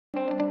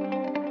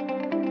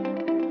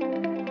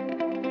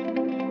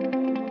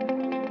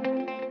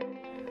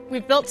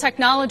we've built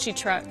technology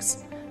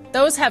trucks.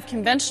 Those have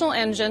conventional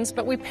engines,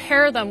 but we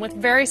pair them with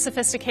very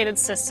sophisticated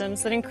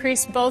systems that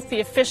increase both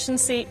the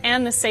efficiency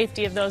and the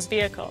safety of those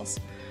vehicles.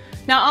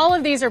 Now, all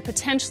of these are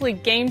potentially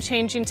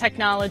game-changing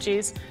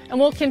technologies, and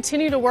we'll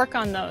continue to work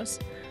on those.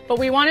 But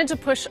we wanted to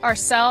push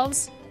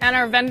ourselves and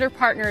our vendor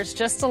partners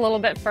just a little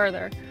bit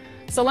further.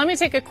 So let me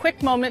take a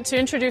quick moment to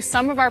introduce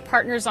some of our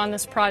partners on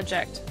this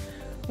project.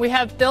 We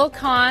have Bill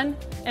Kahn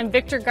and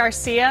Victor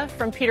Garcia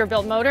from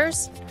Peterbilt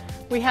Motors.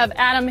 We have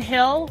Adam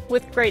Hill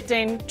with Great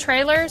Dane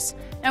Trailers,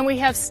 and we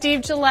have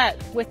Steve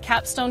Gillette with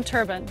Capstone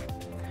Turbine.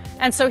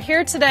 And so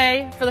here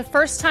today, for the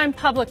first time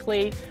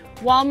publicly,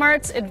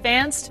 Walmart's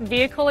advanced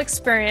vehicle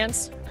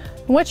experience.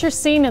 What you're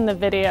seeing in the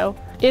video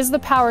is the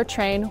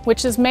powertrain,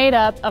 which is made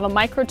up of a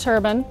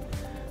microturbine,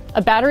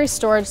 a battery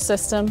storage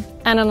system,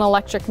 and an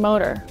electric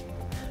motor.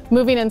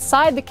 Moving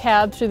inside the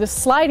cab through the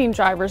sliding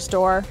driver's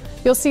door,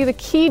 you'll see the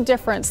key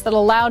difference that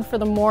allowed for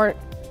the more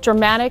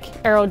dramatic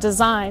aero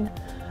design.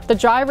 The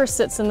driver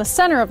sits in the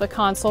center of the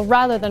console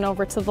rather than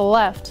over to the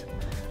left.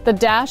 The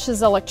dash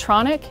is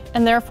electronic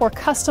and therefore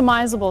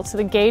customizable to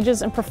the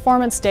gauges and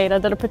performance data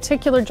that a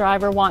particular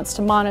driver wants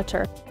to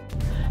monitor.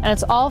 And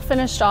it's all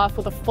finished off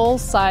with a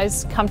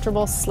full-size,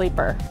 comfortable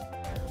sleeper.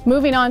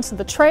 Moving on to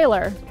the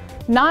trailer,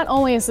 not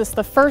only is this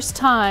the first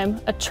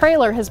time a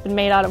trailer has been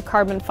made out of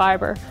carbon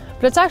fiber,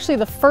 but it's actually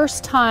the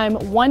first time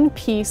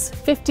one-piece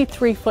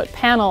 53-foot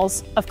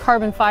panels of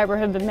carbon fiber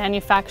have been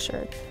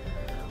manufactured.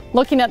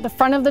 Looking at the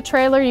front of the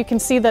trailer, you can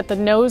see that the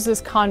nose is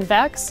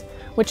convex,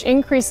 which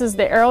increases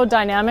the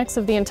aerodynamics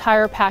of the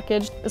entire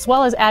package, as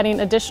well as adding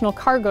additional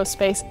cargo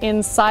space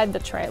inside the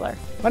trailer.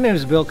 My name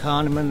is Bill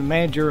Kahn. I'm the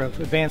manager of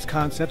Advanced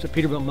Concepts at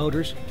Peterbilt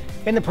Motors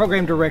and the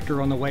program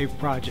director on the WAVE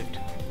project.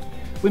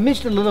 We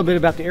mentioned a little bit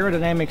about the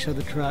aerodynamics of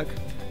the truck,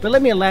 but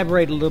let me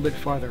elaborate a little bit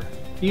farther.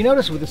 You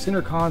notice with the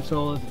center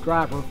console of the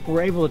driver,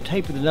 we're able to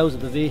taper the nose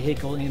of the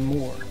vehicle in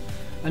more.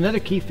 Another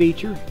key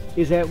feature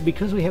is that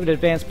because we have an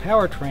advanced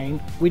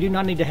powertrain, we do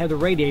not need to have the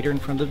radiator in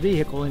front of the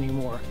vehicle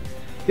anymore.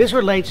 This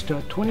relates to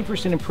a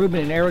 20%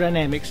 improvement in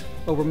aerodynamics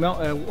over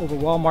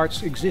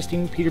Walmart's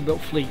existing Peterbilt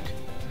fleet.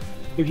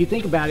 If you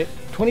think about it,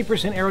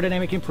 20%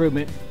 aerodynamic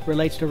improvement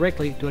relates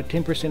directly to a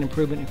 10%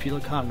 improvement in fuel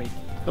economy.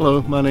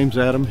 Hello, my name's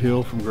Adam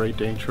Hill from Great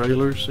Dane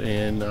Trailers,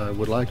 and I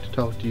would like to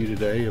talk to you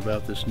today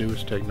about this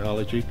newest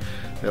technology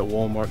that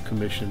Walmart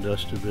commissioned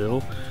us to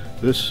build.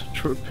 This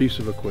piece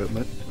of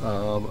equipment,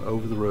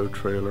 over-the-road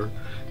trailer,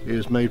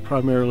 is made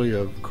primarily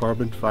of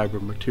carbon fiber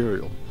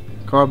material.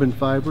 Carbon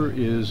fiber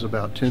is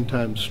about 10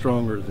 times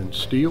stronger than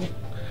steel,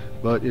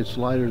 but it's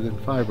lighter than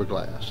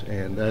fiberglass,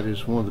 and that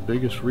is one of the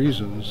biggest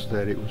reasons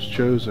that it was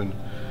chosen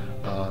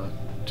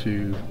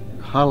to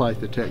highlight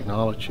the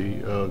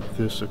technology of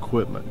this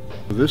equipment.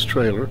 This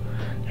trailer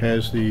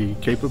has the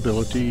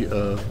capability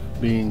of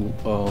being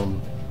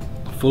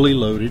fully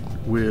loaded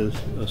with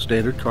a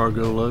standard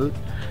cargo load.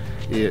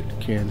 It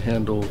can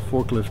handle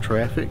forklift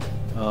traffic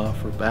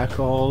for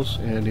backhauls,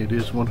 and it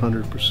is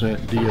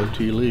 100% DOT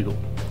legal.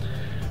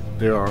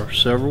 There are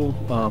several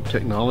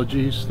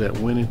technologies that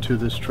went into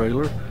this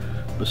trailer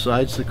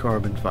besides the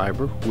carbon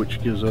fiber,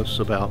 which gives us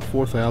about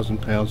 4,000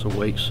 pounds of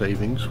weight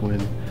savings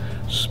when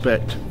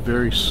spec'd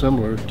very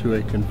similar to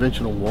a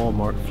conventional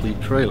Walmart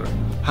fleet trailer.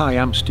 Hi,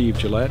 I'm Steve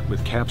Gillette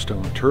with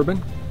Capstone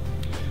Turbine.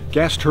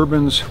 Gas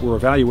turbines were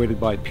evaluated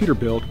by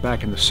Peterbilt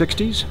back in the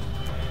 60s.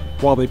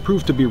 While they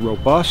proved to be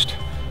robust,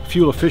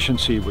 fuel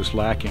efficiency was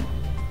lacking.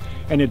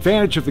 An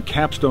advantage of the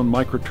Capstone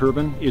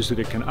microturbine is that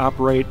it can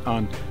operate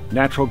on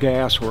natural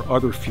gas or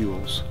other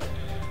fuels.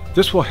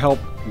 This will help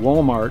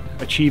Walmart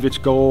achieve its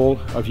goal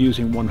of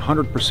using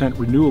 100%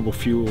 renewable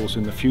fuels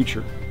in the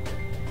future.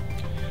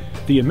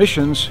 The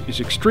emissions is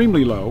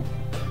extremely low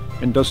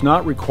and does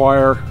not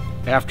require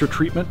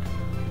after-treatment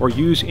or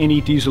use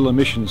any diesel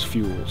emissions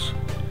fuels.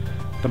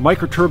 The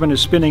microturbine is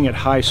spinning at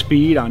high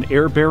speed on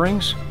air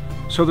bearings,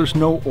 so there's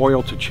no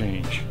oil to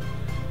change.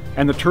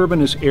 And the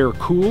turbine is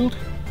air-cooled,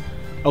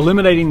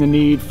 eliminating the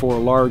need for a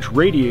large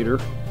radiator,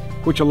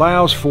 which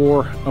allows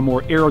for a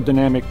more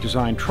aerodynamic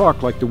design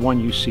truck like the one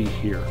you see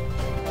here.